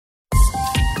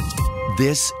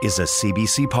This is a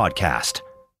CBC podcast.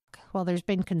 Well, there's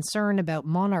been concern about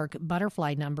monarch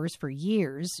butterfly numbers for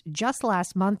years. Just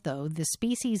last month, though, the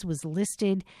species was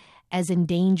listed as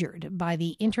endangered by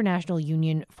the International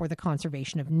Union for the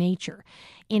Conservation of Nature.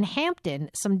 In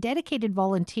Hampton, some dedicated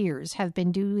volunteers have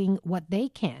been doing what they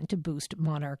can to boost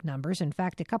monarch numbers. In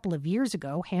fact, a couple of years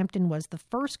ago, Hampton was the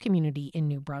first community in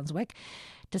New Brunswick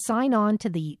to sign on to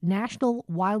the National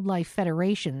Wildlife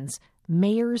Federation's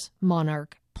Mayor's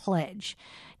Monarch Pledge.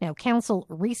 Now, Council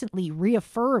recently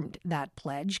reaffirmed that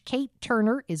pledge. Kate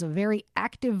Turner is a very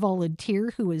active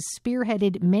volunteer who has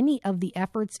spearheaded many of the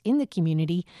efforts in the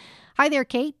community. Hi there,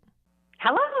 Kate.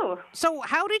 Hello. So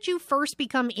how did you first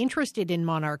become interested in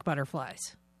monarch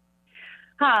butterflies?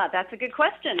 That's a good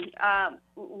question.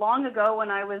 Long ago, when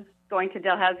I was going to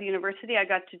Dalhousie University, I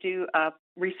got to do a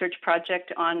research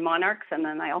project on monarchs, and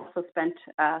then I also spent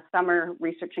summer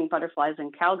researching butterflies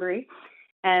in Calgary.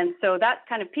 And so that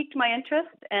kind of piqued my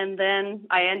interest, and then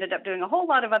I ended up doing a whole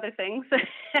lot of other things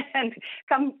and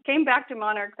came back to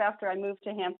monarchs after I moved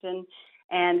to Hampton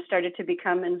and started to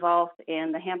become involved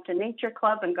in the Hampton Nature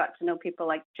Club and got to know people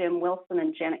like Jim Wilson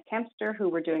and Janet Kempster, who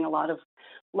were doing a lot of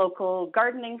local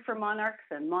gardening for monarchs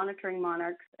and monitoring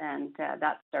monarchs, and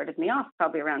that started me off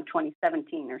probably around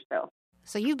 2017 or so.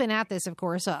 So you've been at this, of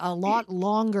course, a lot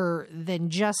longer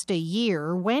than just a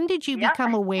year. When did you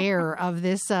become aware of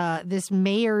this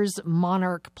Mayor's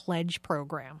Monarch Pledge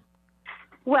program?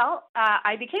 Well,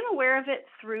 I became aware of it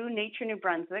through Nature New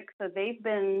Brunswick. So they've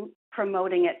been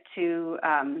promoting it to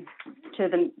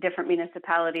the different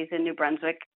municipalities in New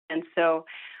Brunswick. And so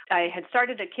I had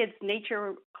started a kids'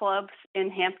 nature club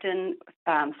in Hampton,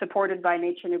 supported by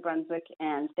Nature New Brunswick,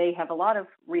 and they have a lot of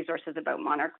resources about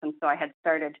monarchs. And so I had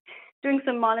started doing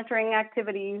some monitoring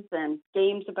activities and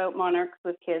games about monarchs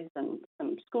with kids and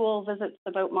some school visits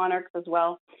about monarchs as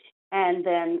well. And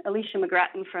then Alicia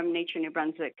McGrattan from Nature New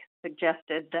Brunswick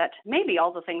suggested that maybe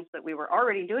all the things that we were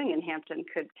already doing in Hampton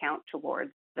could count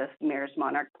towards this Mayor's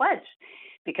Monarch Pledge,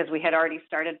 because we had already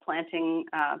started planting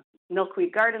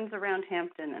milkweed gardens around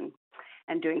Hampton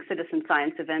and doing citizen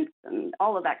science events and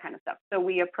all of that kind of stuff. So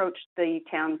we approached the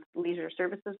town's leisure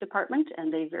services department,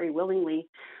 and they very willingly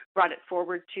brought it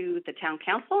forward to the town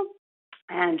council.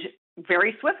 And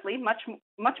very swiftly, much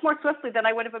more swiftly than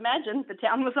I would have imagined, the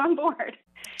town was on board.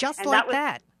 Just like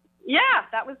that. Yeah,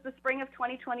 that was the spring of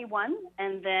 2021.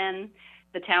 And then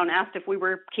the town asked if we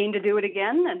were keen to do it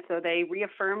again. And so they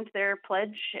reaffirmed their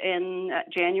pledge in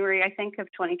January, I think, of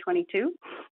 2022.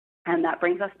 And that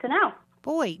brings us to now.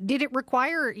 Boy, did it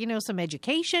require, some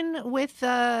education with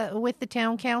the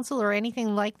town council or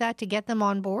anything like that to get them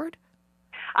on board?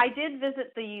 I did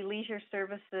visit the Leisure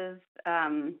Services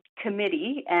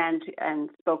Committee and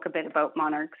spoke a bit about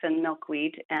monarchs and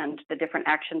milkweed and the different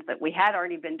actions that we had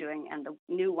already been doing and the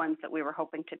new ones that we were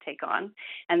hoping to take on.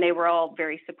 And they were all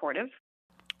very supportive.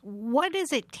 What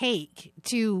does it take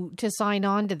to sign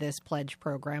on to this pledge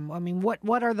program? I mean,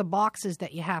 what are the boxes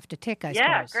that you have to tick, I suppose?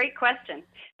 Yeah, great question.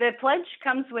 The pledge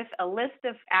comes with a list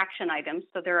of action items.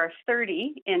 So there are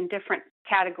 30 in different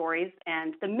categories,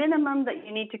 and the minimum that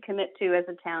you need to commit to as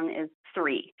a town is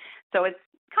 3. So it's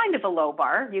kind of a low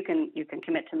bar. You can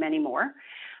commit to many more.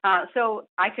 So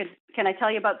can I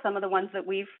tell you about some of the ones that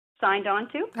we've signed on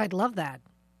to? I'd love that.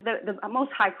 The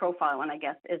most high-profile one, I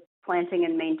guess, is planting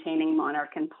and maintaining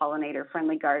monarch and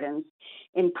pollinator-friendly gardens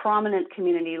in prominent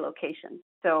community locations.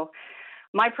 So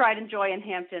my pride and joy in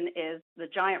Hampton is the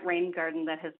giant rain garden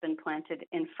that has been planted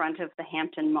in front of the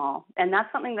Hampton Mall. And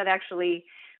that's something that actually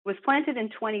was planted in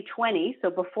 2020. So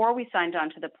before we signed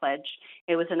on to the pledge,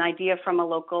 it was an idea from a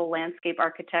local landscape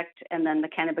architect, and then the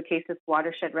Kennebecasis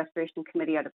Watershed Restoration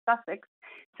Committee out of Sussex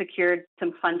secured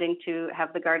some funding to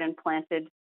have the garden planted.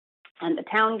 And the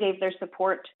town gave their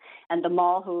support, and the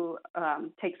mall, who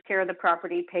takes care of the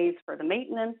property, pays for the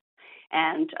maintenance,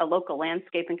 and a local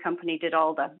landscaping company did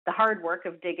all the hard work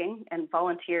of digging, and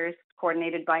volunteers,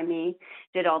 coordinated by me,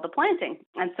 did all the planting.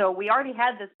 And so we already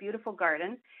had this beautiful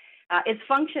garden. Its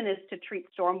function is to treat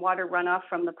stormwater runoff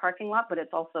from the parking lot, but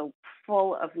it's also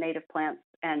full of native plants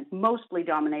and mostly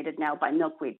dominated now by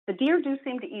milkweed. The deer do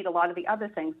seem to eat a lot of the other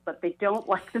things, but they don't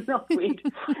like the milkweed.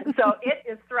 So it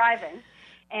is thriving.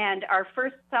 And our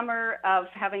first summer of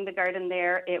having the garden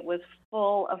there, it was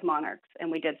full of monarchs.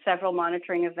 And we did several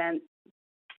monitoring events,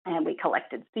 and we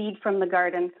collected seed from the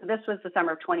garden. So this was the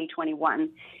summer of 2021,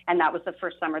 and that was the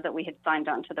first summer that we had signed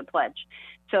on to the pledge.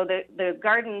 So the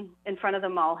garden in front of the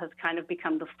mall has kind of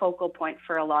become the focal point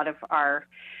for a lot of our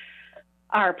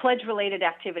pledge-related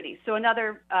activities. So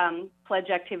another pledge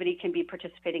activity can be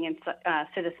participating in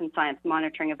citizen science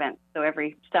monitoring events. So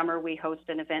every summer we host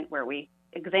an event where we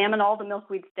examine all the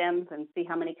milkweed stems and see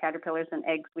how many caterpillars and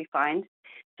eggs we find.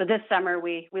 So this summer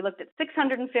we looked at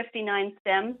 659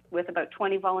 stems with about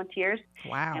 20 volunteers.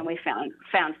 Wow. And we found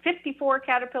 54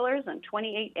 caterpillars and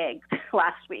 28 eggs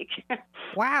last week.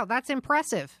 Wow, that's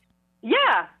impressive.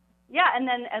 Yeah. Yeah, and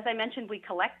then as I mentioned, we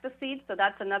collect the seeds. So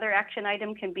that's another action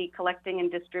item, can be collecting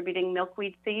and distributing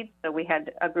milkweed seeds. So we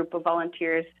had a group of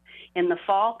volunteers in the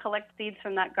fall collect seeds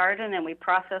from that garden, and we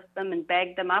processed them and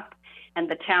bagged them up. And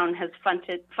the town has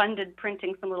funded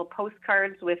printing some little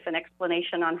postcards with an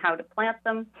explanation on how to plant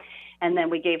them. And then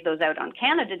we gave those out on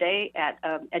Canada Day at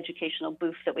an educational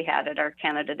booth that we had at our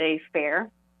Canada Day fair.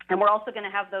 And we're also going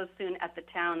to have those soon at the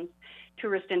town's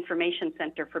tourist information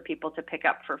center for people to pick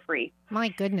up for free. My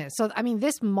goodness. So, I mean,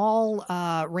 this mall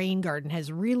rain garden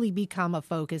has really become a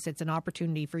focus. It's an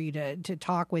opportunity for you to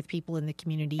talk with people in the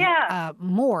community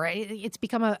more. It's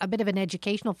become a bit of an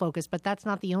educational focus, but that's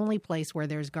not the only place where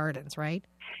there's gardens, right?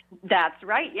 That's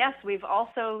right. Yes, we've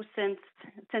also, since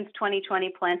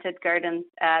 2020, planted gardens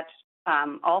at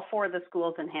all 4 of the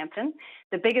schools in Hampton.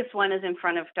 The biggest one is in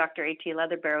front of Dr. A.T.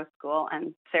 Leatherbarrow School,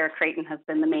 and Sarah Creighton has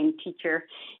been the main teacher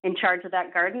in charge of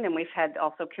that garden. And we've had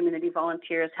also community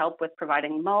volunteers help with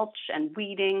providing mulch and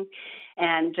weeding.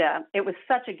 And it was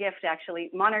such a gift, actually.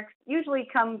 Monarchs usually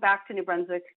come back to New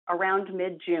Brunswick around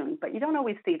mid-June, but you don't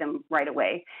always see them right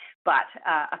away. But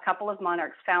a couple of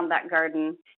monarchs found that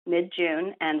garden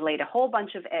mid-June and laid a whole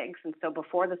bunch of eggs. And so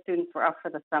before the students were off for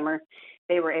the summer,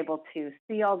 they were able to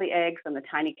see all the eggs and the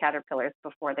tiny caterpillars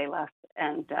before they left.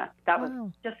 And that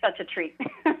was just such a treat.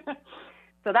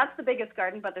 So that's the biggest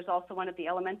garden, but there's also one at the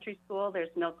elementary school. There's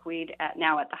milkweed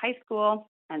now at the high school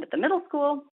and at the middle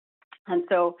school. And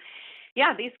so,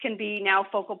 yeah, these can be now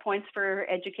focal points for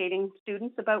educating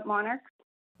students about monarchs.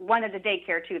 One at a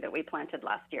daycare, too, that we planted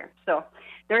last year. So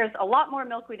there's a lot more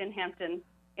milkweed in Hampton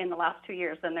in the last 2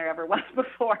 years than there ever was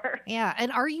before. Yeah.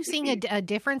 And are you seeing a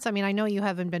difference? I mean, I know you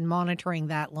haven't been monitoring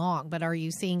that long, but are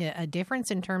you seeing a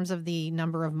difference in terms of the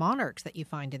number of monarchs that you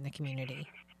find in the community?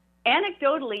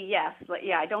 Anecdotally, yes. But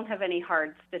yeah, I don't have any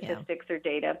hard statistics or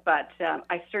data, but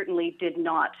I certainly did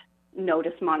not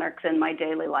notice monarchs in my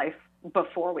daily life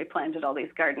before we planted all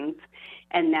these gardens.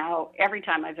 And now every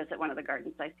time I visit one of the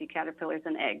gardens, I see caterpillars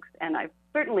and eggs. And I've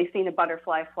certainly seen a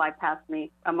butterfly fly past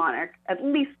me, a monarch, at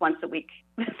least once a week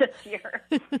this year.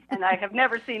 And I have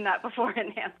never seen that before in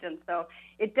Hampton. So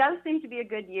it does seem to be a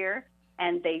good year.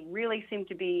 And they really seem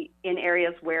to be in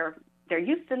areas where there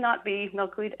used to not be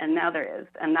milkweed, and now there is.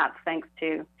 And that's thanks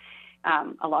to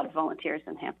a lot of volunteers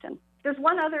in Hampton. There's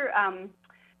one other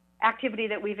activity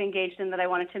that we've engaged in that I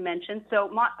wanted to mention. So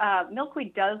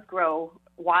milkweed does grow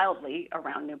wildly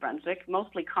around New Brunswick,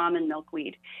 mostly common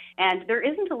milkweed. And there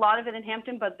isn't a lot of it in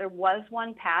Hampton, but there was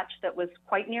one patch that was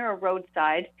quite near a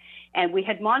roadside. And we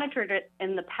had monitored it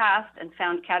in the past and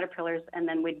found caterpillars. And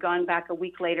then we'd gone back a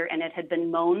week later and it had been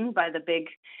mown by the big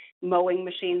mowing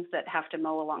machines that have to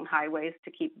mow along highways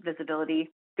to keep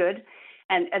visibility good.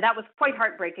 And that was quite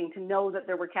heartbreaking to know that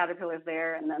there were caterpillars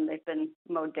there and then they've been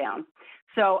mowed down.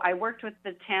 So I worked with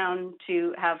the town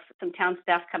to have some town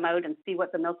staff come out and see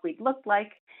what the milkweed looked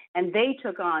like. And they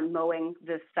took on mowing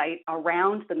this site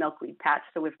around the milkweed patch.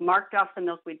 So we've marked off the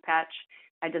milkweed patch.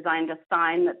 I designed a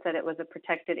sign that said it was a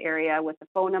protected area with the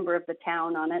phone number of the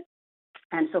town on it.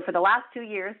 And so for the last 2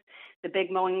 years, the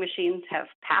big mowing machines have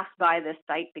passed by this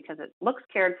site because it looks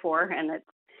cared for and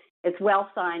it's well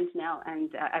signed now,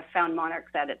 and I've found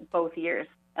monarchs at it both years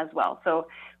as well. So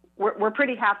we're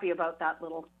pretty happy about that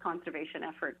little conservation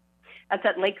effort. That's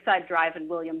at Lakeside Drive in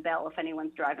William Bell, if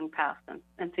anyone's driving past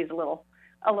and sees a little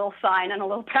sign and a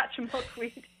little patch of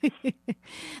milkweed.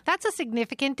 That's a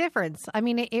significant difference. I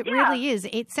mean, it really is.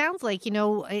 It sounds like,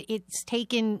 it's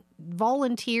taken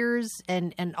volunteers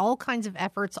and all kinds of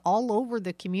efforts all over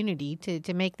the community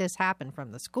to make this happen,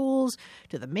 from the schools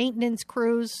to the maintenance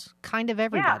crews, kind of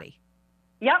everybody.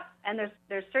 Yeah. Yep. And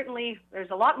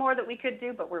there's a lot more that we could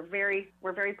do, but we're very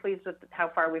pleased with how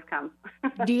far we've come.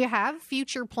 Do you have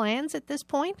future plans at this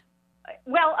point?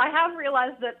 Well, I have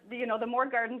realized that, the more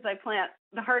gardens I plant,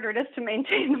 the harder it is to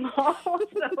maintain them all.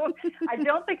 So I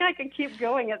don't think I can keep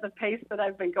going at the pace that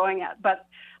I've been going at. But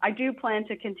I do plan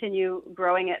to continue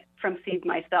growing it from seed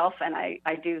myself, and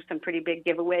I do some pretty big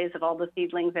giveaways of all the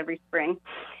seedlings every spring.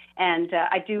 And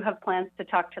I do have plans to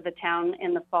talk to the town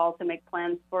in the fall to make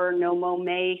plans for No Mow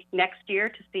May next year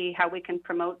to see how we can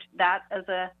promote that as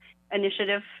a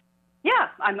initiative. Yeah,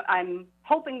 I'm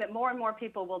hoping that more and more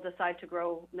people will decide to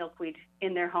grow milkweed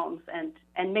in their homes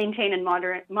and maintain and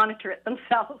monitor it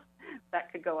themselves.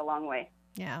 That could go a long way.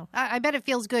 Yeah, I bet it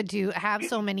feels good to have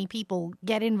so many people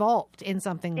get involved in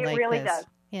something like this. It really does.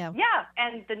 Yeah. Yeah,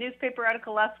 and the newspaper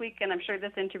article last week, and I'm sure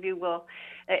this interview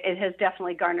it has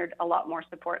definitely garnered a lot more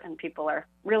support, and people are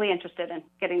really interested in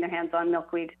getting their hands on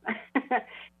milkweed.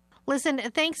 Listen,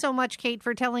 thanks so much, Kate,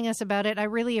 for telling us about it. I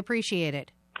really appreciate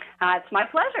it. It's my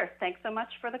pleasure. Thanks so much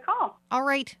for the call. All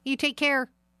right. You take care.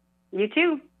 You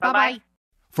too. Bye-bye. Bye-bye.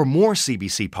 For more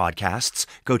CBC podcasts,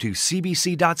 go to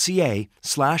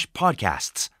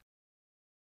cbc.ca/podcasts.